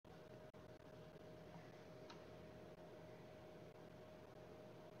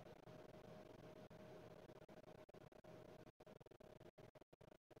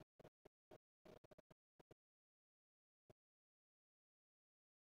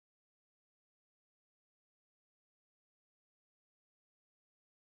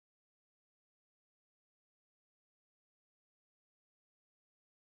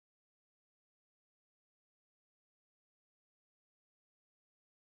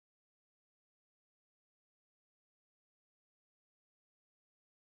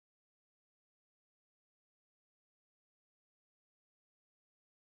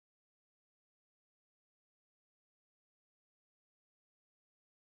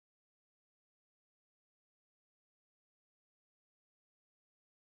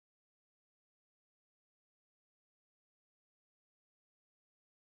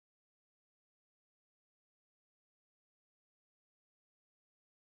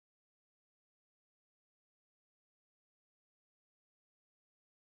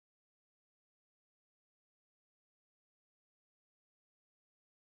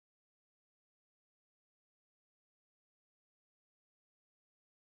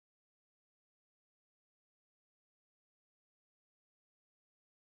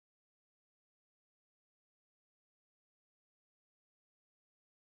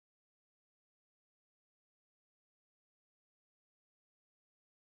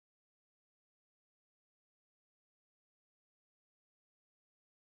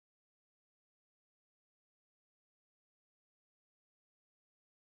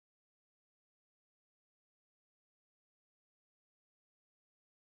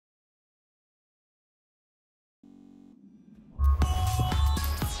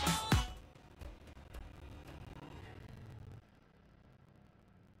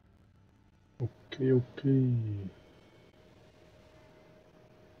Okay.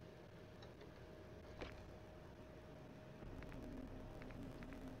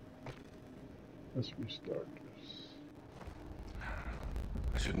 Let's restart this.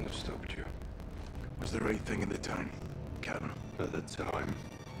 I shouldn't have stopped you. Was the right thing at the time, Captain? At the time.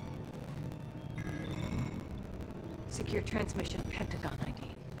 Secure transmission, Pentagon ID.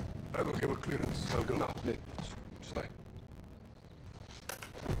 I will give a clearance. I'll go. No, Nick, stay.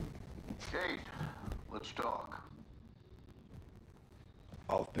 Kate, let's talk.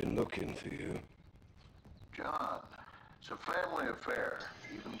 I've been looking for you. John, it's a family affair.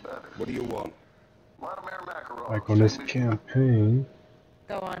 Even better. What do you want? Vladimir Makarov. Like on this campaign.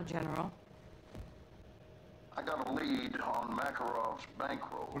 Go on, General. I got a lead on Makarov's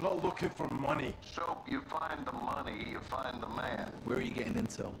bankroll. We're not looking for money. So you find the money, you find the man. Where are you getting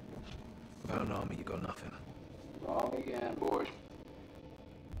intel? Without an army, you got nothing. Wrong again, boys.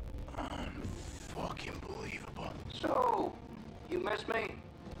 Unfucking believable. So, you missed me?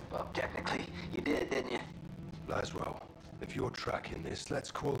 Well, technically, you did, didn't you? Laswell, if you're tracking this,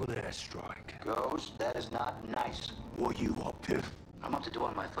 let's call an airstrike. Ghost, that is not nice. What you up to? I'm up to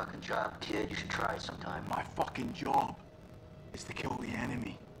doing my fucking job, kid. You should try it sometime. My fucking job is to kill the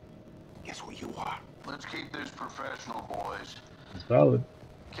enemy. Guess what you are? Let's keep this professional, boys. It's valid.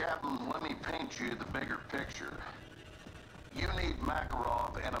 Captain, let me paint you the bigger picture. You need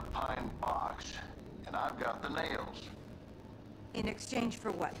Makarov in a pine box, and I've got the nails. In exchange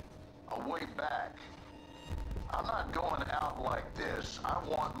for what? A way back. I'm not going out like this. I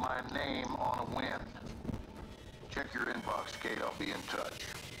want my name on a win. Check your inbox, Kate. I'll be in touch.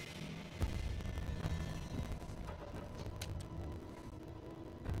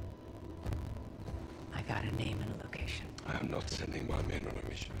 I got a name and a location. I am not sending my men on a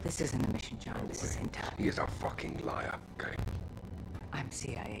mission. This isn't a mission, John. This is intel. He is a fucking liar, okay? I'm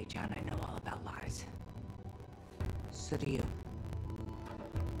CIA, John. I know all about lies. So do you.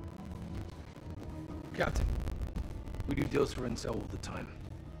 Captain, we do deals for intel all the time.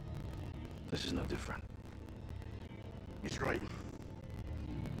 This is no different. He's right.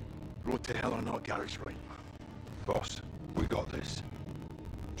 Road to hell or not, Gary's right. Boss, we got this.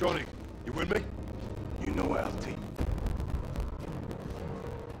 Johnny, you with me? You know LT.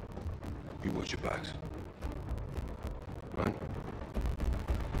 You watch your backs. Right?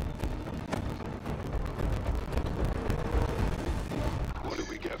 What did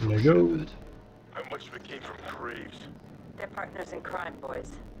we get from There you go. Shepard? How much we came from Graves? They're partners in crime,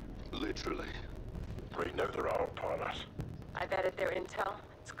 boys. Literally. Right now they're all upon us. I vetted their intel.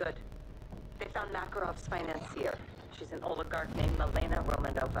 It's good. They found Makarov's financier. She's an oligarch named Milena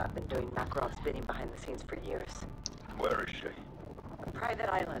Romanova. Been doing Makarov's bidding behind the scenes for years. Where is she? A private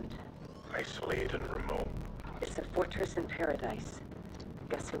island. Isolated and remote. It's a fortress in paradise.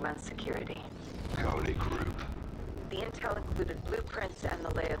 Guess who runs security? County group. The intel included blueprints and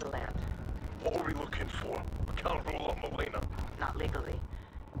the lay of the land. What are we looking for? We can't roll up Milena. Not legally.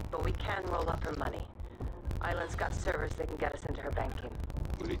 But we can roll up her money. Island's got servers that can get us into her banking.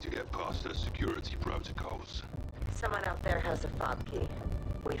 We need to get past their security protocols. Someone out there has a fob key.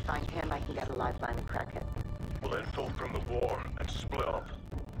 We find him, I can get a lifeline and crack it. We'll infill from the war and split up.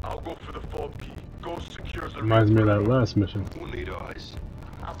 I'll go for the fob key. Ghost secures the Reminds me of that last mission. We'll need eyes.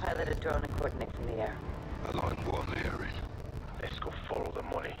 I'll pilot a drone and coordinate from the air. I like what I'm hearing. Let's go follow the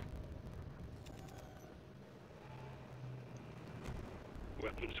money.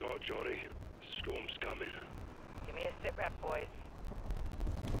 Weapons hot, Johnny. Storm's coming. Give me a sit rep, boys.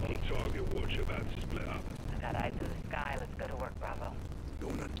 On target, watch about to split up. I got eyes in the sky. Let's go to work, Bravo.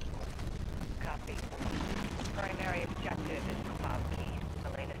 Going in. Copy. Primary objective is the fob key.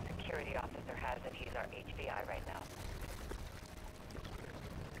 Elena's security officer has it. He's our HVI right now.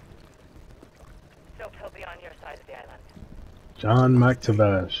 So he'll be on your side of the island. John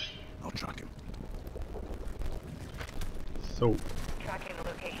McTavish. I'll track him. So, Tracking the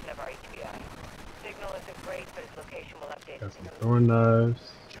location of our HVI. Signal isn't great, but his location will update. got some throwing knives.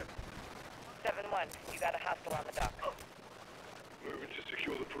 7-1, you got a hostile on the dock. Moving to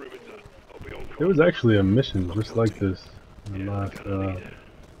secure the perimeter. I'll be on call. There was actually a mission just like this in the last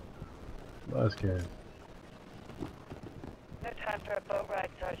game. No time for a boat ride,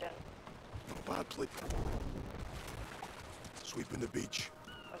 Sergeant. Not bad, please. Sweeping the beach.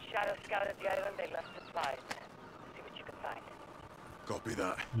 When Shadow scouted the island, they left supplies. See what you can find. Copy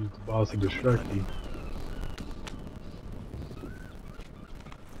that. Use the boss to distract you.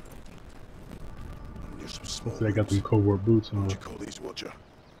 There's some small Hopefully I got them rooms. covert boots on. What you call these, Watcher?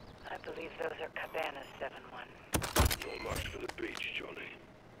 I believe those are cabanas, 7-1. No much for the beach, Johnny.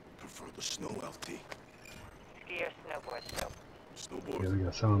 Prefer the snow, LT. Ski or snowboard, so. Yeah, we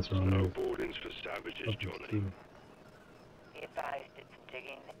got silencer on there. Snowboarding's for savages, Up Johnny. too. Be advised, did some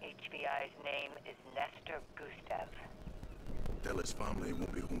digging. HBI's name is Nestor Gustav. Tell his family he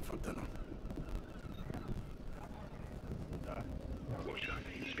won't be home for dinner. Watch out,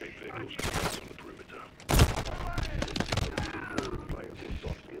 escape vehicles on the perimeter. Four inflatable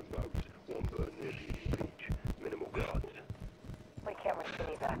soft-skin boats, one burn near the beach. Minimal guards. We can't risk the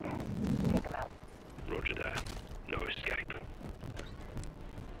evac. Take them out. Roger that. No escape.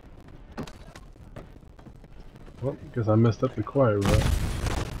 Well, guess I messed up the quiet route.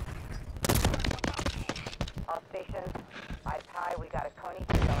 All stations, eyes high, we got a Coney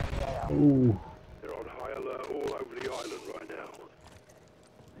going to AO. Ooh. They're on high alert all over the island right now.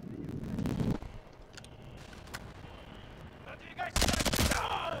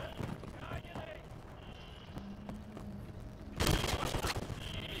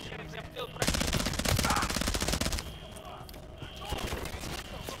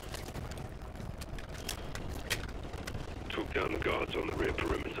 Took down the guards on the rear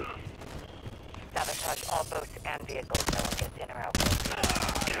perimeter. Sabotage all boats and vehicles. No one gets in or out.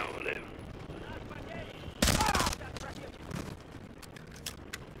 Count on him.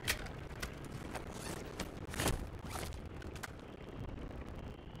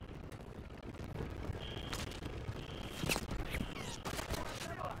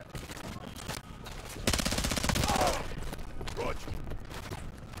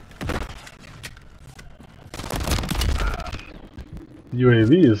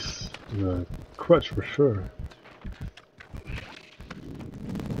 UAV is a crutch for sure.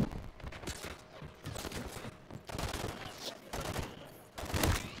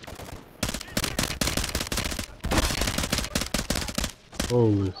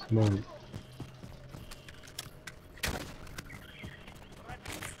 Holy smoke.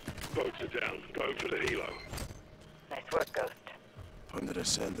 Boats are down. Going for the helo. Nice work, Ghost. Under the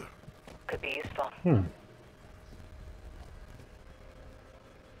sender. Could be useful.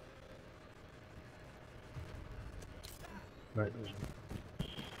 Right.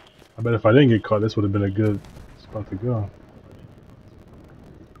 I bet if I didn't get caught, this would have been a good spot to go.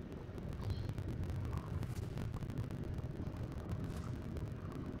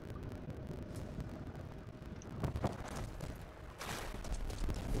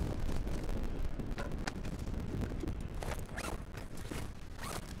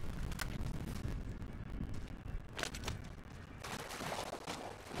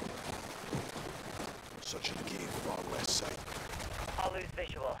 Such a game of our west side. I'll lose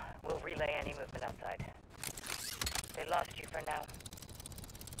visual. We'll relay any movement outside. They lost you for now.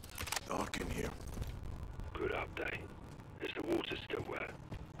 Dark in here. Good update. Is the water still wet?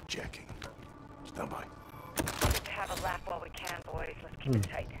 Checking. Stand by. Just have a laugh while we can, boys. Let's keep it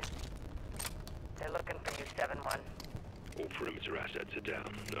tight. They're looking for you, 7-1. All perimeter assets are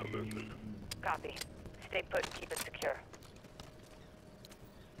down. No movement. Copy. Stay put and keep it secure.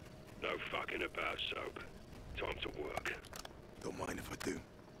 No fucking about, Soap. Time to work. Don't mind if I do.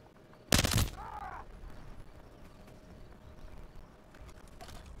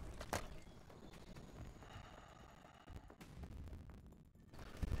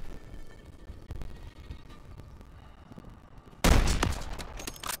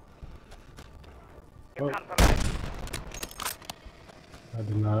 You're compromised. That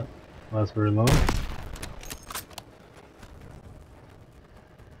did not last very long.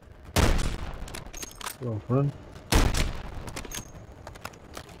 Well, friend.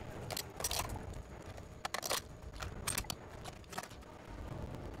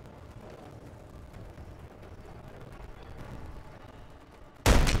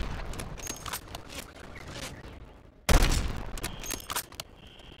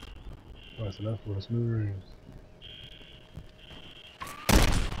 That's enough for a smooth range.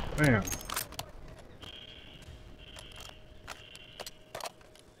 Bam.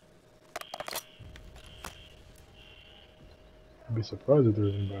 I'd be surprised if there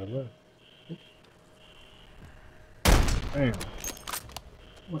was anybody left. Bam.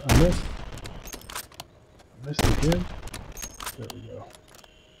 What, I missed? I missed again? There we go.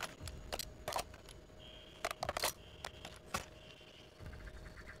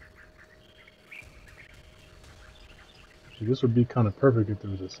 See, this would be kind of perfect if there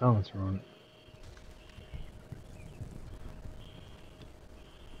was a silencer on it.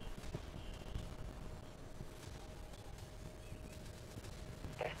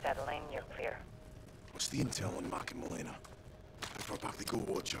 They're settling. You're clear. What's the intel on Mac and Milena? How far back they go,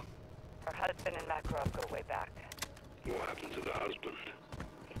 Watcher? Her husband and Makarov go way back. What happened to the husband?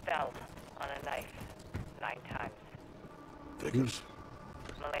 He fell on a knife 9 times. Figures.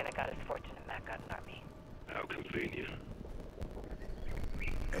 Milena got his fortune and Mac got an army. How convenient.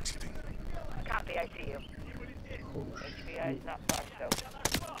 Exiting. Copy, I see you. HBI is not far, so.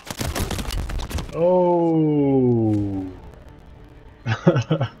 Oh.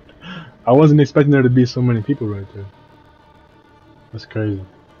 I wasn't expecting there to be so many people right there. That's crazy.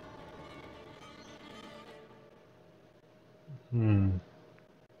 Maybe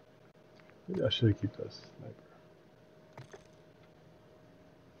I should keep that sniper.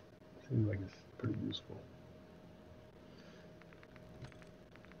 Seems like it's pretty useful.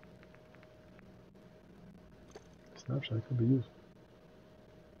 Snapshot could be useful.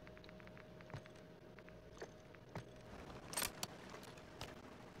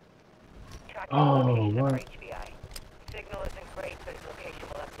 Oh, what? HBI. Signal isn't great, but its location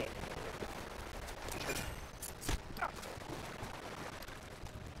will update.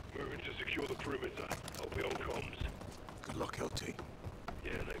 Moving to secure the perimeter. I'll be on comms. Good luck, LT.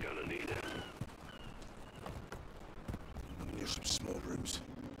 Yeah, they're gonna need it. I'm near some small rooms.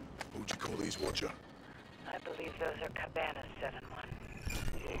 What would you call these, Watcher? I believe those are cabanas, 7-1.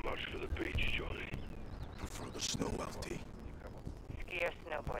 Not much for the beach, Johnny. Prefer the snow, LT. Ski or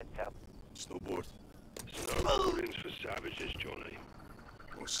snowboard, so. Snowboard. Snowboarding's for savages, Johnny.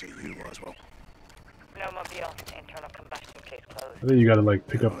 We'll see you as well. Snowmobile, internal combustion case closed. I think you gotta like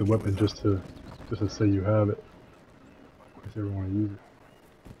pick up the weapon just to say you have it. In case you ever want to use it.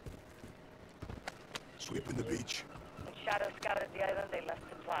 Sweeping the beach. When Shadow scouted the island, they left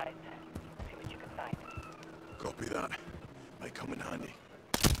supplies. See what you can find. Copy that. Might come in handy.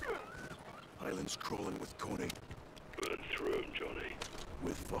 Island's crawling with Coney. Burn through 'em, Johnny.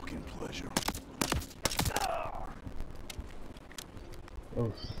 With fucking pleasure.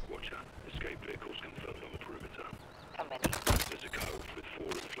 Oh, Watch out. Escape vehicles confirmed on the perimeter. How many? There's a cove with 4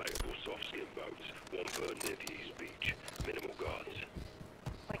 inflatable soft-skin boats. 1 bird near the east beach. Minimal guards.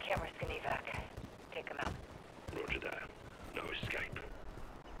 We can't risk an evac. Take them out. Roger that. No escape.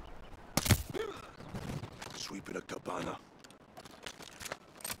 Sweeping a cabana.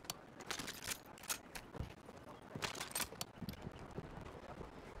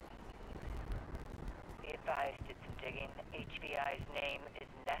 Be advised, did some digging. HBI's name is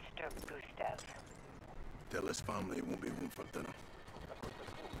Nestor Gustav. Tell his family it won't be home for dinner.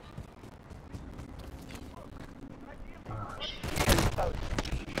 Boat.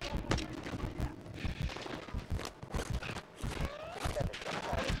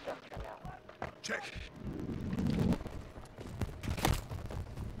 Check.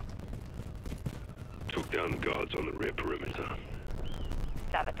 Took down the guards on the rear perimeter.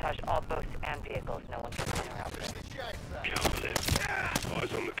 Sabotage all boats and vehicles. No one can enter out there. Count them.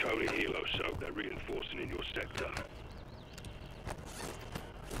 Eyes on the Coney helo, so they're reinforcing in your sector.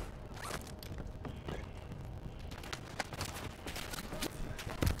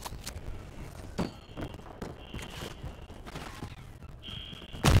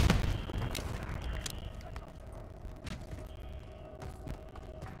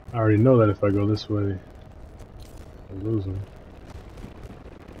 I already know that if I go this way, I'll lose them.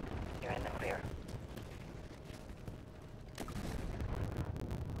 You're in the clear.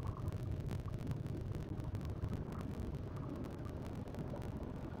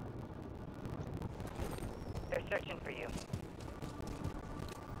 They're searching for you.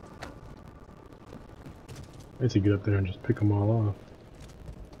 I need to get up there and just pick them all off.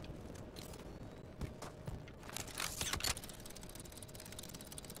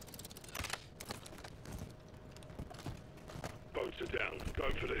 Boats are down.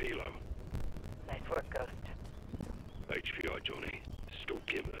 Going for the helo. Nice work, Ghost. HPI, Johnny. Stalk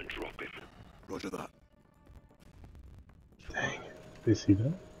him and drop him. Roger that. Dang. They see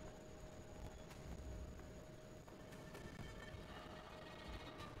that?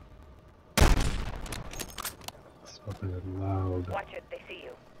 This weapon is loud. Watch it, they see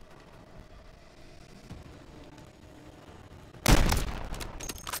you.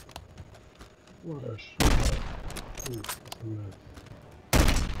 What a shot. Ooh, that's a mess.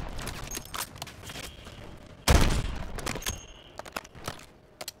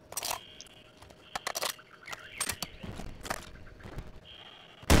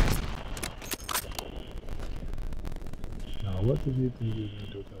 Now, what did you think you were going to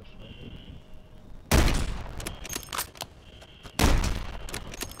do with that shot?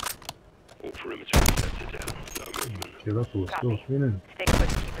 All perimeter protected down. No movement. Get up, we'll still Copy. cleaning. Stay put,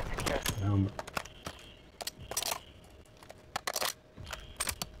 keep it secure. Now,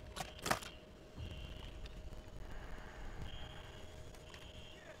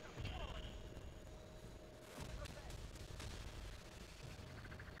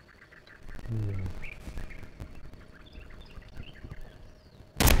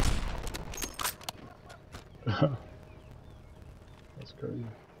 that's crazy.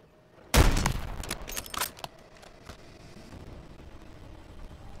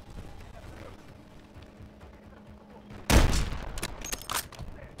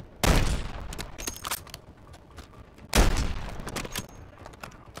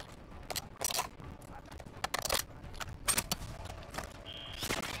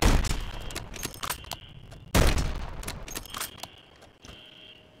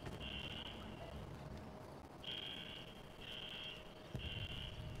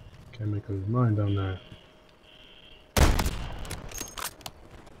 Can't make up his mind down there.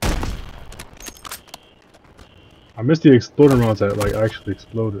 I missed the exploding rounds that like actually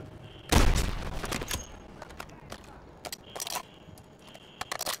exploded.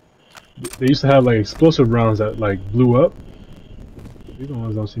 They used to have like explosive rounds that like blew up. These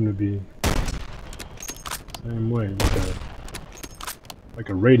ones don't seem to be the same way, like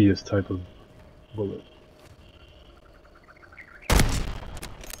a radius type of bullet.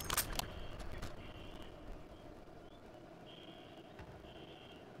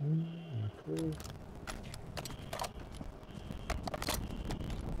 Cool.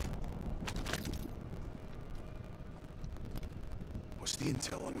 What's the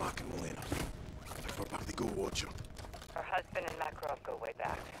intel on Mark and Milena? How far back they go, Watcher? Her husband and Makarov go way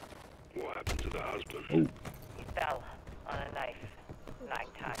back. What happened to the husband? He fell on a knife 9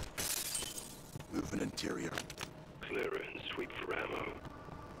 times. Move an interior. Clear it and sweep for ammo.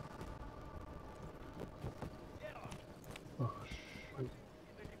 Oh shit.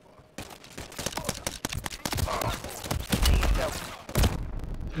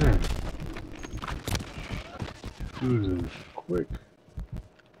 Man. Dude is quick.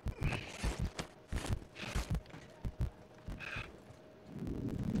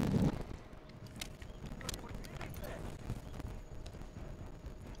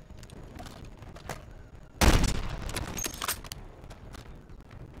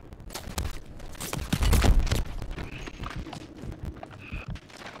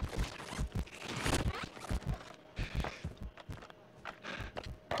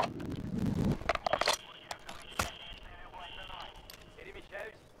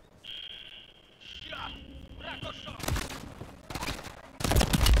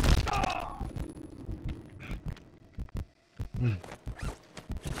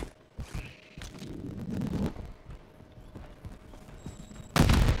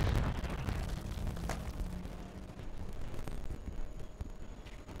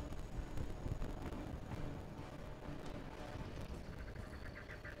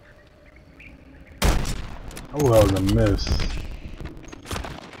 Oh, that was a miss.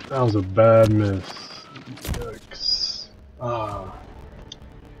 That was a bad miss. Yikes. Ah.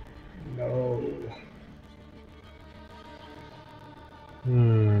 No.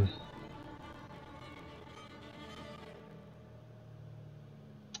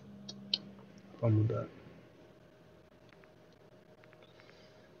 Fun with that.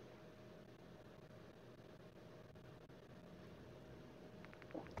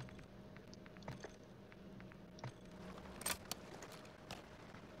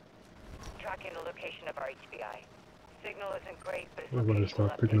 Tracking the location of our HBI. Signal isn't great, but it's I'm going to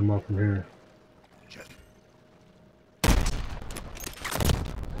start picking them up from here. Check.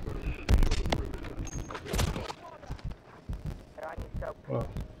 They're on your soap. Well,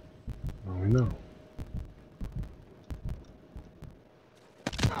 now we know.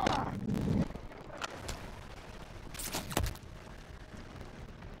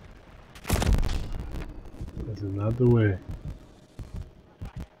 This is not the way.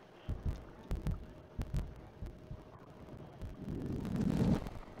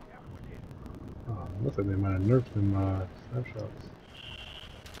 Oh, looks like they might have nerfed them snapshots.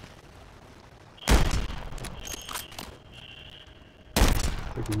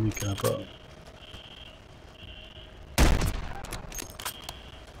 Take a kneecap up.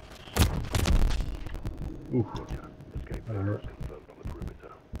 Ooh. Escape That hurt. confirmed on the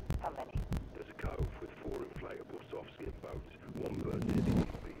perimeter. How many? There's a cove with 4 inflatable soft-skin boats, 1 bird near the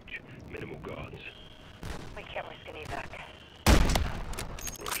beach. Minimal guards. We can't risk an evac.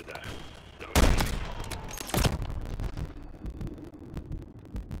 Roger that. No.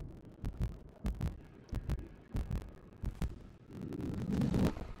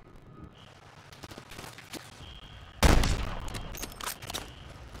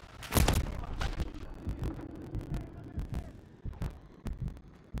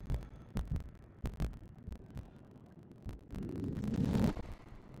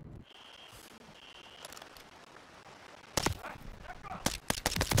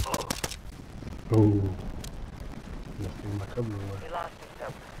 Oh. Must be my cover away. We lost him,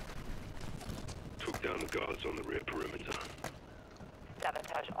 soap. Took down the guards on the rear perimeter.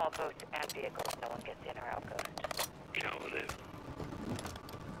 Sabotage all boats and vehicles. No one gets in or out ghost. Count on it.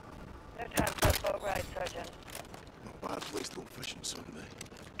 No time for a boat ride, Sergeant. Not bad place to go fishing Sunday.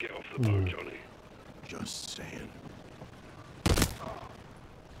 Get off the boat, Johnny. Just saying.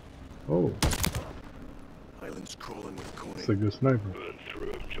 Oh, Island's crawling with Coney. that's a good sniper. Burn through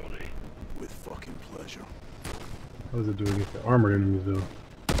him, Johnny. With fucking pleasure. What does it do against the armored enemies though?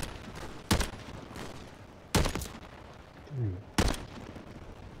 Dang.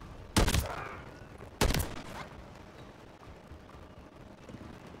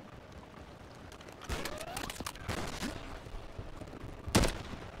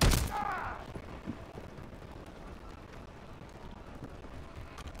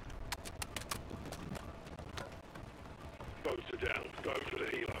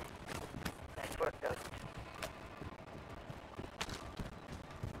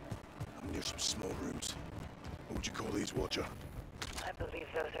 these, Watcher? I believe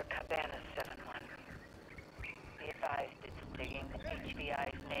those are Cabanas 7-1. Be advised, it's digging.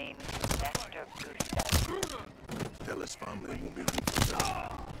 HBI's name is Nestor Gustav. Tell his family won't be room for dinner.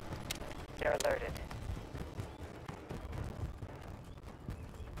 They're alerted.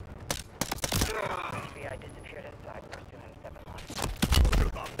 HBI disappeared inside. Pursue him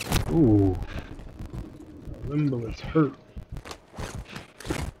 7-1. Ooh. Limbo is hurt.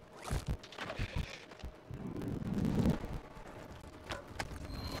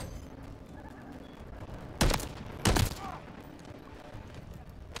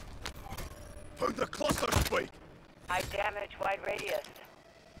 Found the cluster spike! High damage, wide radius.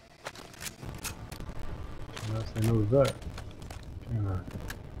 Yes, I know that. Can I?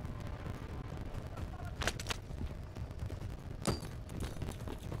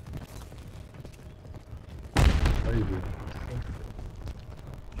 Crazy.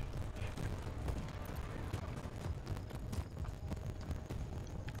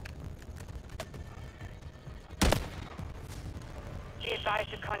 Be advised,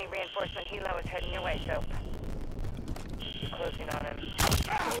 Coney reinforcement helo is heading your way, Soap. Closing on him.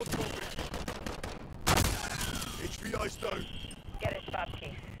 HBI's down. Get his fob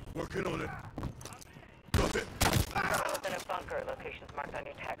keys. Working on it. Got it. Criminals in a bunker. Locations marked on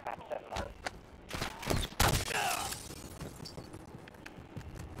your tag map 7-1.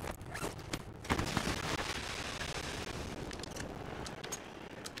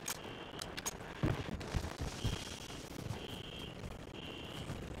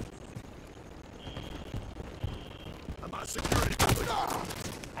 I'm at security building.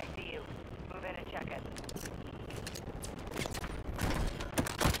 I see you. Move in and check it.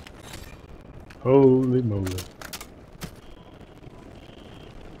 Holy moly.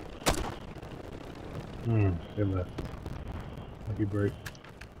 They left. Lucky break.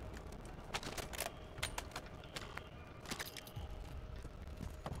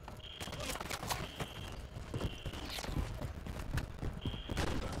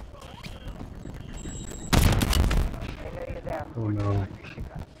 They know you're there. Oh no.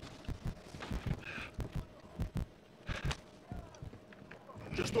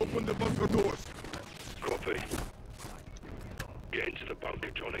 Just open the bunker doors. Copy. Get into the bunker,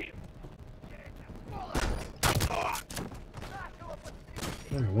 Johnny.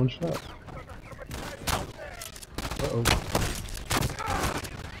 Man, one shot. Uh-oh.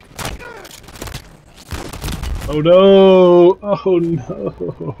 Oh no! Oh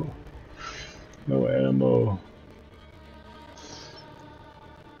no! No ammo.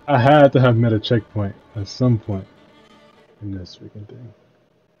 I had to have met a checkpoint at some point in this freaking thing.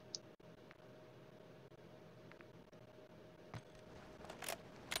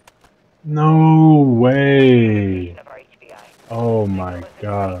 No way! Of our HBI. Oh my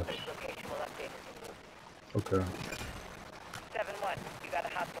gosh. Location will update it. Okay, 7-1. You got a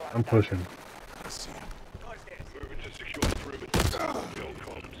hostile on I'm pushing. I see him. Moving to secure the perimeter. Build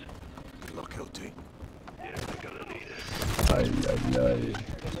comms. Look, LT. Yeah, they're gonna need it. Ay, ay, ay.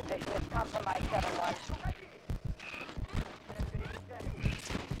 Position is compromised 7-1.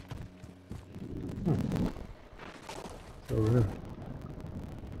 It's over here.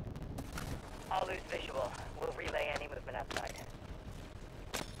 I'll lose visual. We'll relay any movement outside.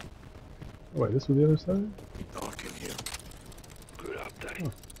 Oh, wait, this was the other side? Dark in here. Good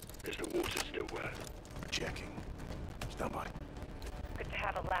update. Is the water still wet? Checking. Stand by. Good to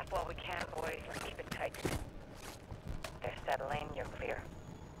have a lap while we can, boys. Let's keep it tight. They're settling. You're clear.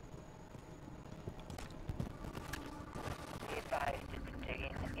 Be advised, it's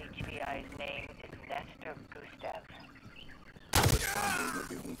digging. HBI's name is Nestor Gustav. Tell his family won't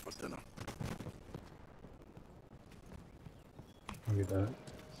be home for dinner. Look at that.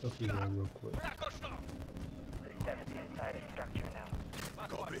 Selfie around real quick. Gustav is inside a structure now.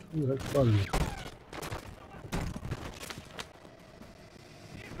 Copy. Ooh, that's spotted me.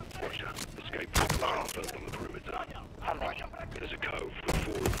 Watcher, escape from the fire on the perimeter. How many? There's a cove with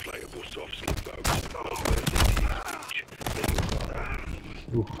 4 inflatable soft slip boats. One person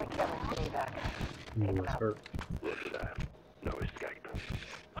each. Ooh, McKellen's getting back. he was hurt. Roger that. No escape.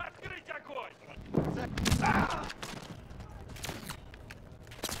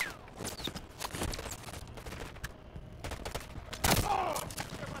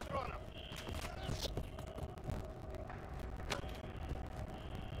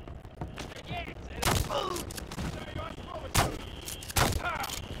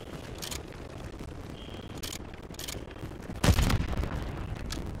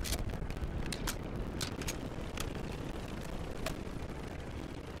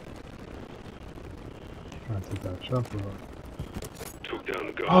 Trying to take that chopper off. Took down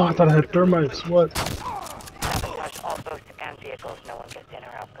the guy. Oh, I thought I had thermites. What? Sabotage also vehicles, no one gets in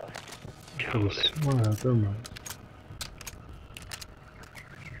or out Ghost. That was smart, never mind.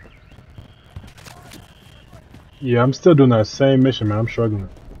 Yeah, I'm still doing that same mission, man. I'm struggling.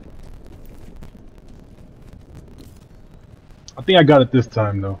 I think I got it this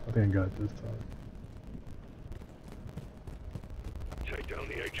time, though. I think I got it this time. Take down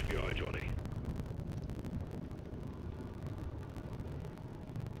the HVI, Johnny.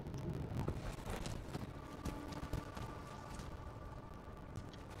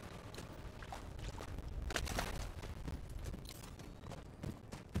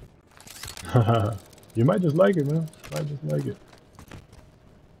 You might just like it, man. Might just like it.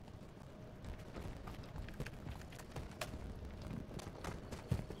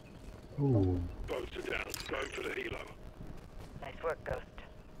 Ooh. Boats are down. Going for the helo. Nice work, Ghost.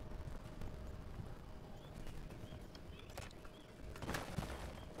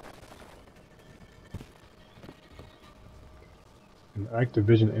 An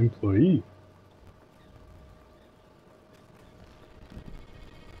Activision employee.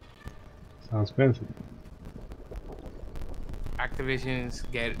 Sounds fancy. Activisions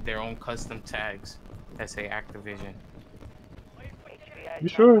get their own custom tags that say Activision. You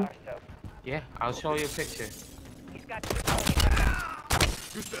sure? Yeah, I'll show you a picture. He's got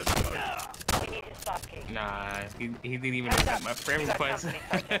we need his soft key. Nah, he didn't even accept my friend request.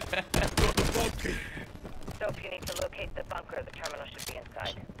 Soap, you need to locate the bunker. The terminal should be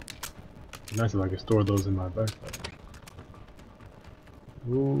inside. Nice if I can store those in my backpack.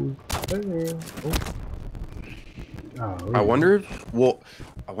 Ooh, there. Oh. I wonder if, well,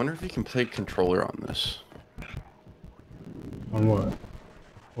 I wonder if you can play controller on this. On what?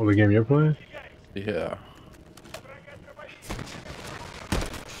 Oh, the game you're playing? Yeah.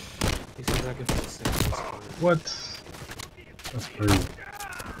 What? That's crazy.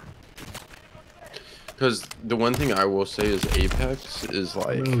 Because the one thing I will say is Apex is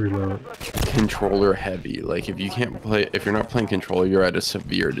like Reload. controller heavy. Like if you can't play, if you're not playing controller, you're at a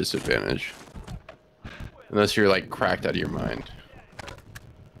severe disadvantage. Unless you're like cracked out of your mind.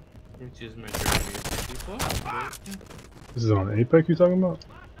 This is on Apex you talking about?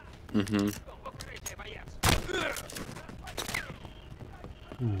 Mm-hmm.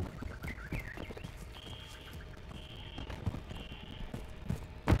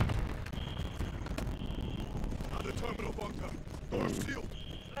 The terminal bunker. Doors sealed.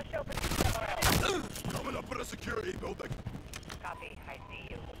 Let's open it somewhere else. Coming up for the security building. Copy. I see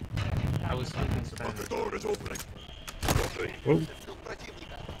you. I was thinking The bunker Spanish. door is opening. Copy. Whoa. Get to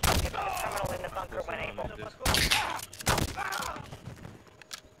the terminal in the bunker when able.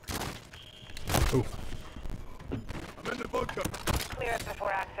 Oh. I'm in the bunker. Clear it before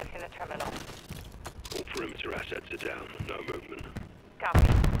accessing the terminal. All perimeter assets are down. No movement.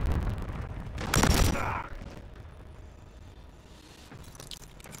 Copy.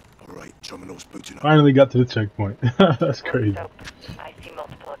 All right, terminal's booting up. Finally got to the checkpoint. That's crazy. Soap. I see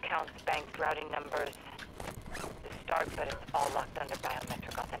multiple accounts, banked routing numbers. The start, but it's all locked under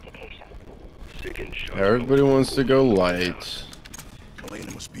biometric authentication. Second shot. Everybody wants to go light.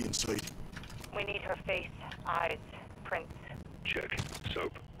 Elena must be inside. We need her face, eyes, prints. Check.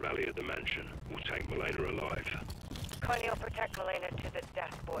 Soap. Rally at the mansion. We'll take Milena alive. Coney will protect Milena to the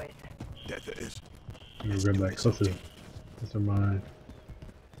death, boys. Death it is. I'm gonna grab that cluster. These are mine.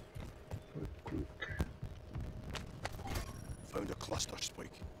 Found a cluster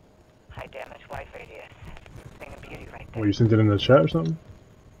spike. High damage, wide radius. Thing of beauty right Oh, there. you sent it in the chat or something?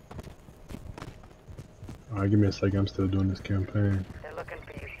 Alright, give me a second. I'm still doing this campaign. They're looking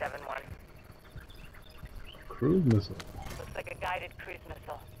for you, 7-1. Cruise missile. Looks like a guided cruise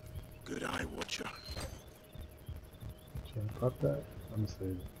missile. Good eye watcher. Should I pop that? I'm gonna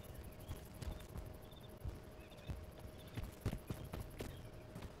save it.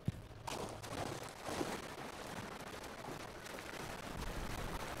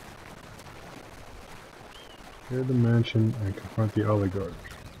 Clear the mansion and confront the Oligarch.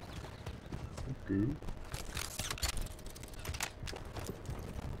 Okay.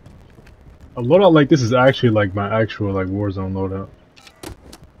 A loadout like this is actually like my actual like Warzone loadout.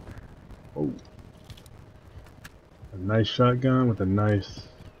 Oh. A nice shotgun with a nice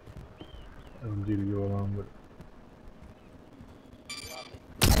LMG to go along with it.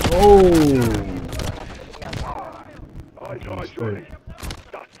 Oh! Aye, Johnny.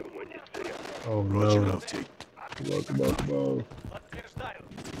 Dust them when you see them. Oh Roger, no. LT. Come on.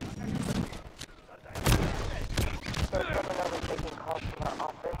 Taking calls from our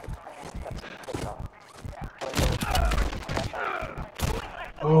office.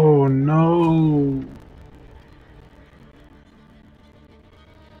 Oh no!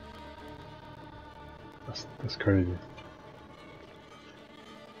 That's crazy.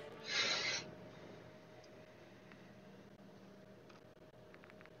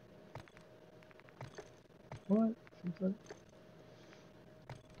 What? Seems like...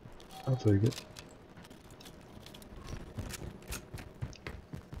 I'll take it.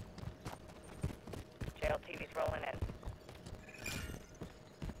 Jail TV's rolling in.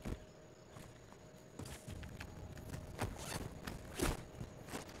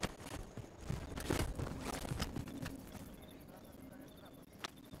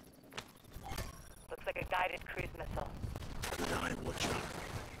 Looks like a guided cruise missile. Good eye, watch out.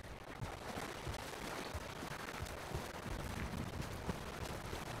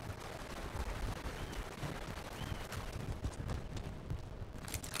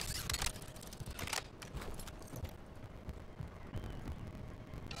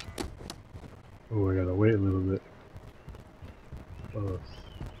 Oh, I gotta wait a little bit. Close.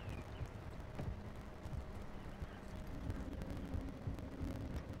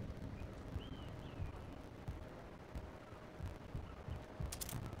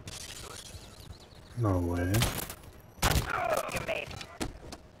 No way. You made.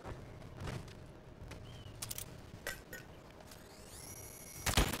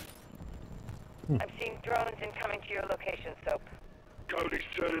 I'm seeing drones incoming to your location, Soap. Cody's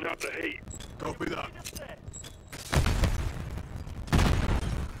turning up the heat. Copy that.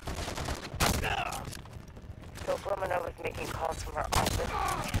 Soap Romanova's making calls from her office.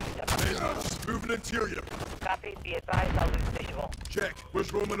 Hey, moving interior. Copy, be advised I'll lose visual. Check. Where's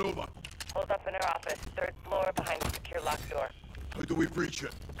Romanova? Hold up in her office, 3rd floor behind the secure locked door. How do we breach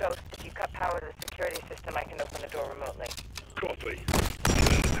it? Ghost, if you cut power to the security system, I can open the door remotely. Copy.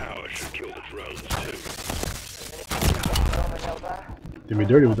 That power should kill the drones too. Even if you can get Romanova, Did me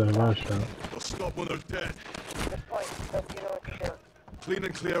dirty with that last shot. They'll stop when they're dead. good point. Soap, you know what to do. Clean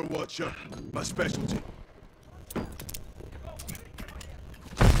and clear, Watcher. My specialty.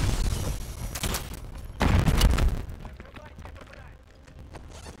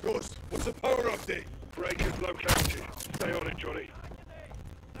 Ghost, what's the power update? Breakers located. Stay on it, Johnny.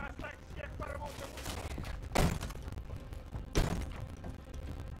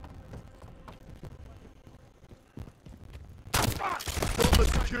 Don't the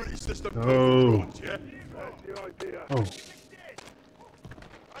security system No. drones, yeah? That's the idea. Oh.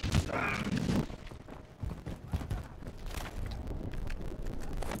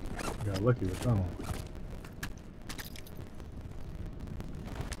 Got lucky with that one.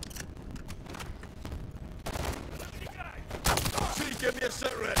 See, give me a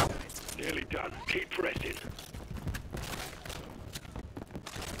set rep. Nearly done. Keep pressing.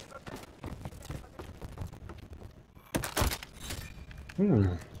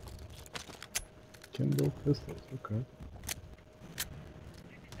 Kindle pistols, okay.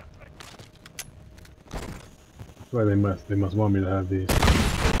 That's why they must want me to have these.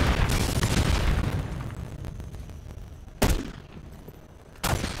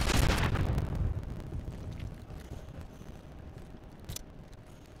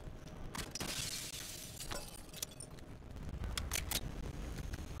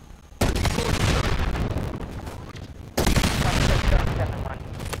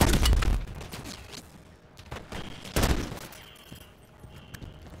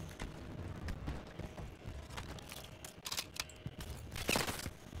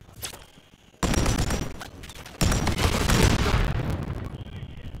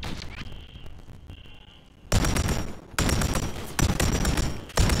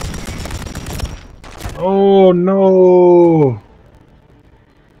 Oh no!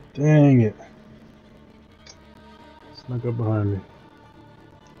 Dang it. Snuck up behind me.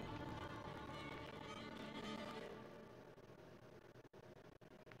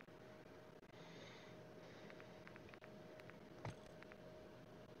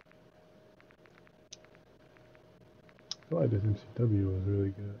 I feel like this MCW was really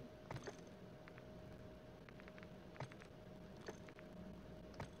good.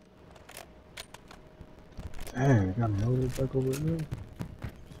 Dang, I got loaded back over there.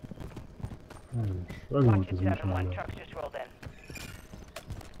 I'm struggling with this mission. 7-1 trucks just rolled in.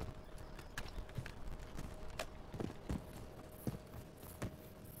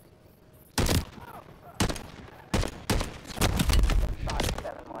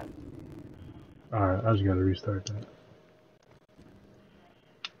 Alright, I just gotta restart that.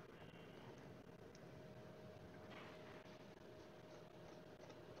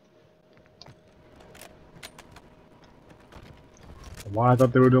 Why I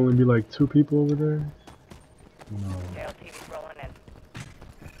thought there would only be like 2 people over there? No. Jail TV's rolling in.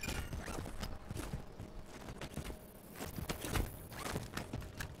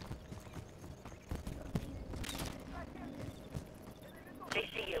 They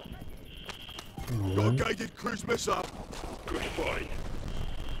see you. Got guided cruise missile. Good fight.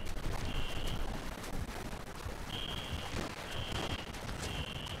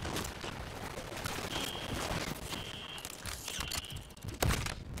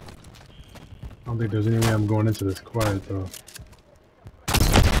 think there's any way I'm going into this quiet though.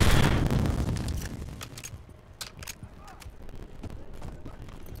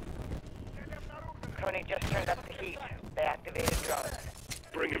 Tony just turned up the heat. They activated drones.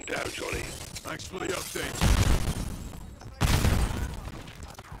 Bring him down, Johnny. Thanks for the update.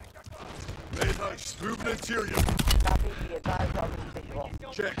 Made heist. Moving interior. Copy, the advised on the visual.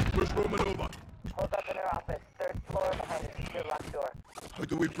 Check. Where's Romanova? Hold up in her office, 3rd floor behind a secure locked door. How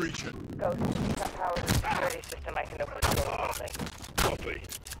do we breach it? Ghost, cut power to the security system. I can open the door remotely. Copy.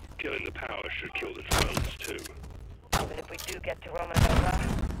 Killing the power should kill the drones, too. But if we do get to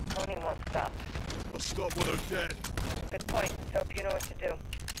Romanova, Tony won't stop. I'll stop when they're dead. Good point. Hope you know what to do.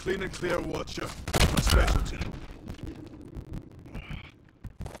 Clean and clear, Watcher. My specialty.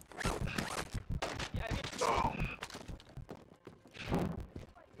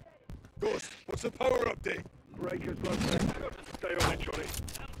 Ghost, what's the power update? Breakers lost. Stay on it, Johnny.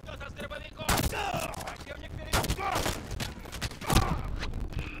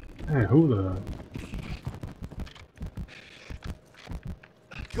 Hey, who the?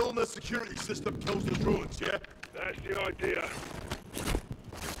 Killing the security system kills the drones, yeah? That's the idea.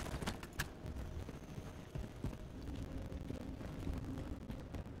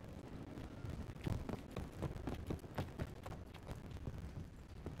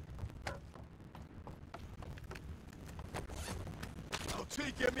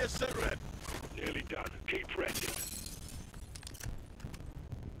 LT, give me a sit rep. Nearly done. Keep pressing.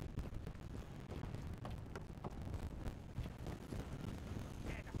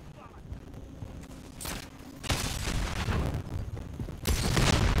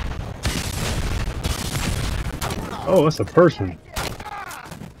 Oh, that's a person.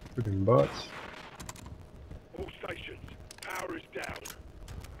 Freaking bots. All stations. Power is down.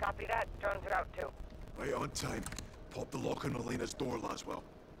 Copy that. Drones are out too. Right on time. Pop the lock on Elena's door, Laswell.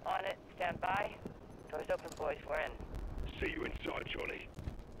 On it. Stand by. Doors open, boys. We're in. See you inside, Johnny.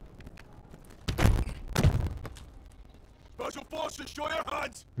 Special forces, show your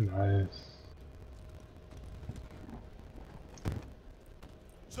hands! Nice.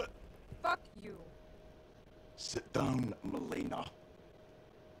 Sit. Fuck you. Sit down, Melina.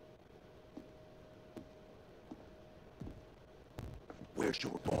 Where's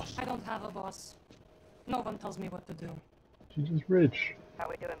your boss? I don't have a boss. No one tells me what to do. She's just rich. How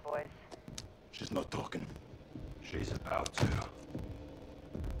we doing, boys? She's not talking. She's about to.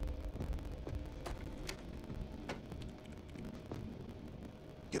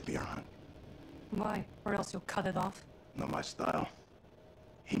 Give me your hand. Why? Or else you'll cut it off. Not my style.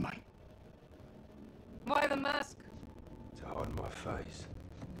 He might. Why the mask? To hide my face.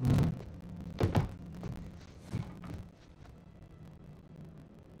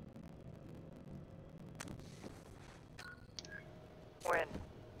 We're in.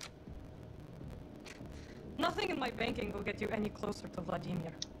 Nothing in my banking will get you any closer to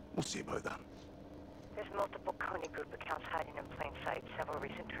Vladimir. We'll see about that. There's multiple Coney Group accounts hiding in plain sight. Several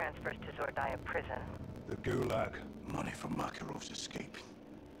recent transfers to Zordaya prison. The Gulag. Money from Makarov's escape.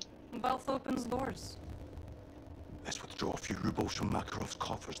 Wealth opens doors. Let's withdraw a few rubles from Makarov's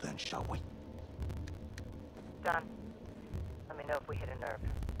coffers then, shall we? Done. Let me know if we hit a nerve.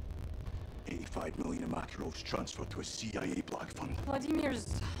 85 million of Makarov's transferred to a CIA black fund.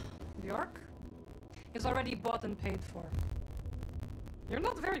 Vladimir's Bjork is already bought and paid for. You're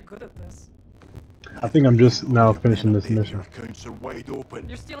not very good at this. I think I'm just now finishing this mission. Your accounts are wide open.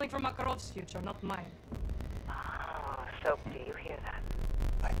 You're stealing from Makarov's future, not mine. Oh, Soap, do you hear that?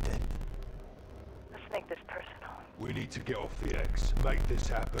 I did. Let's make this personal. We need to get off the X. Make this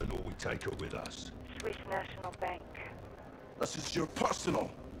happen or we take her with us. Swiss National Bank. This is your personal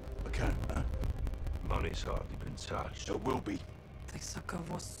account, huh? Money's hardly been touched. So will be. Ты за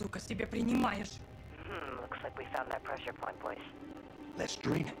кого, сука, себе принимаешь? Looks like we found that pressure point, boys. Let's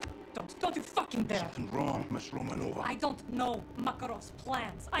drain it. Don't you fucking dare! Something wrong, Miss Romanova. I don't know Makarov's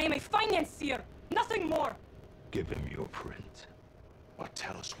plans. I am a financier, nothing more. Give him your print. Or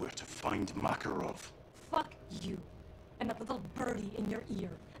tell us where to find Makarov. Fuck you. And that little birdie in your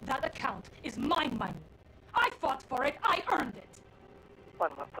ear. That account is my money. I fought for it, I earned it.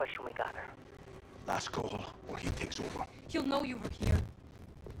 One more push and we got her. Last call, or he takes over. He'll know you were here.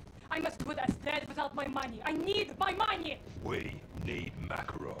 I must put us dead without my money. I need my money! We need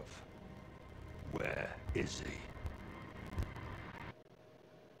Makarov. Where is he?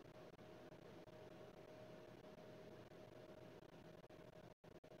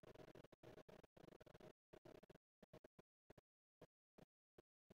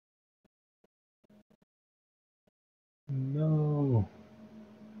 No.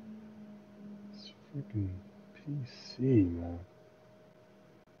 It's freaking PC, man.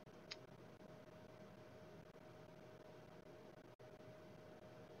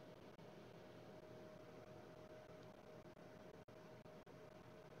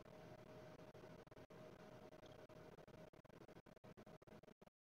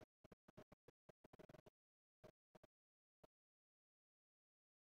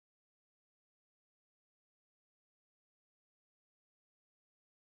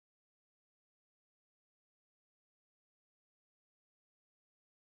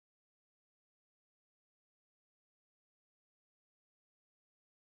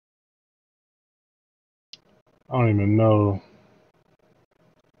 I don't even know.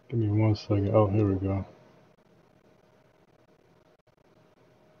 Give me 1 second. Oh, here we go.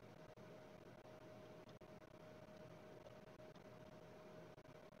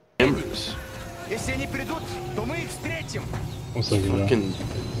 Если они придут, то мы их встретим. 1 second, y'all.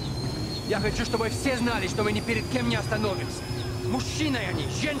 Я хочу, чтобы все знали, что мы ни перед кем не остановимся. Мужчины они,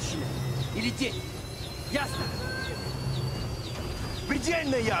 женщины или дети. Ясно?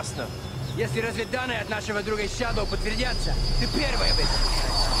 Предельно ясно. Если разведданные от нашего друга Shadow подтвердятся, ты первая в этом.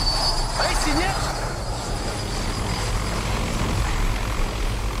 А если нет?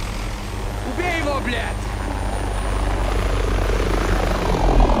 Убей его, блядь!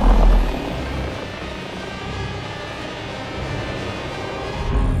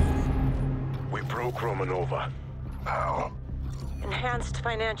 We broke Romanova. How? Enhanced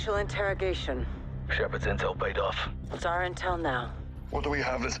financial interrogation. Shepard's intel paid off. It's our intel now. What do we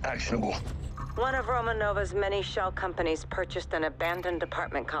have that's actionable? One of Romanova's many shell companies purchased an abandoned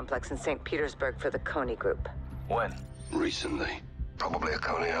apartment complex in St. Petersburg for the Coney Group. When? Recently. Probably a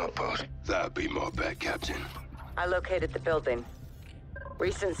Coney outpost. That'd be my bet, Captain. I located the building.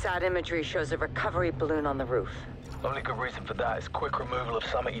 Recent SAT imagery shows a recovery balloon on the roof. Only good reason for that is quick removal of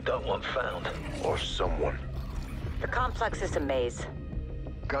something you don't want found. Or someone. The complex is a maze.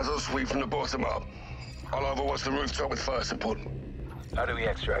 Guys will sweep from the bottom up. I'll overwatch the rooftop with fire support. How do we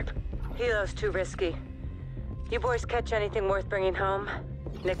extract? Helo's too risky. You boys catch anything worth bringing home?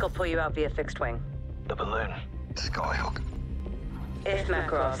 Nick will pull you out via fixed wing. The balloon. Skyhook. If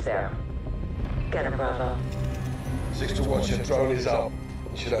Makarov's there. Get him, Bravo. 6 to watch, your drone is out.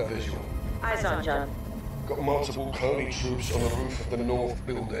 Should have visual. Eyes on, John. Got multiple Coney troops on the roof of the north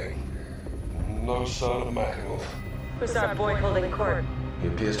building. No sign of Makarov. Who's our boy holding court? He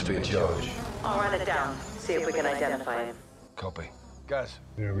appears to be in charge. I'll run it down. See if we can identify him. Copy. Guys,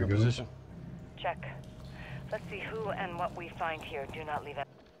 There we your go. position? Check. Let's see who and what we find here. Do not leave it.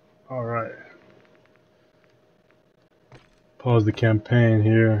 Alright. Pause the campaign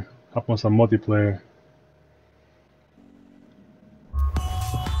here. Hop on some multiplayer.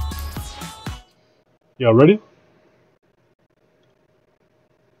 Y'all ready?